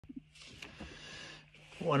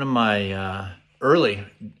One of my early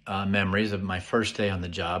memories of my first day on the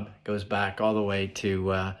job goes back all the way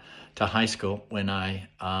to high school when I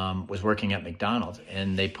was working at McDonald's,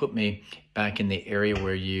 and they put me back in the area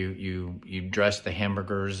where you dress the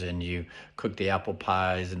hamburgers and you cook the apple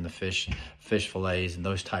pies and the fish fillets and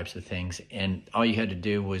those types of things. And all you had to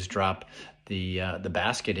do was drop the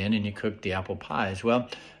basket in, and you cooked the apple pies. Well,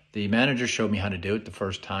 the manager showed me how to do it the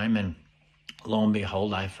first time, and lo and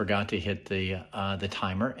behold, I forgot to hit the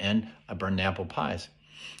timer, and I burned the apple pies.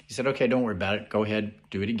 He said, "Okay, don't worry about it. Go ahead,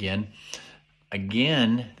 do it again."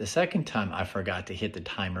 Again, the second time I forgot to hit the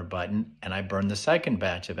timer button, and I burned the second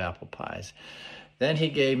batch of apple pies. Then he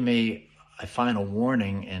gave me a final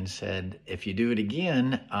warning and said, "If you do it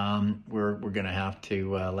again, we're going to have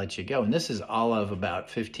to let you go." And this is all of about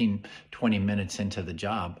 15, 20 minutes into the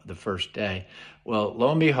job, the first day. Well, lo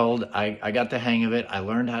and behold, I got the hang of it. I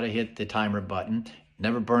learned how to hit the timer button,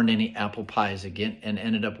 never burned any apple pies again, and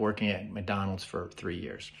ended up working at McDonald's for 3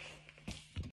 years.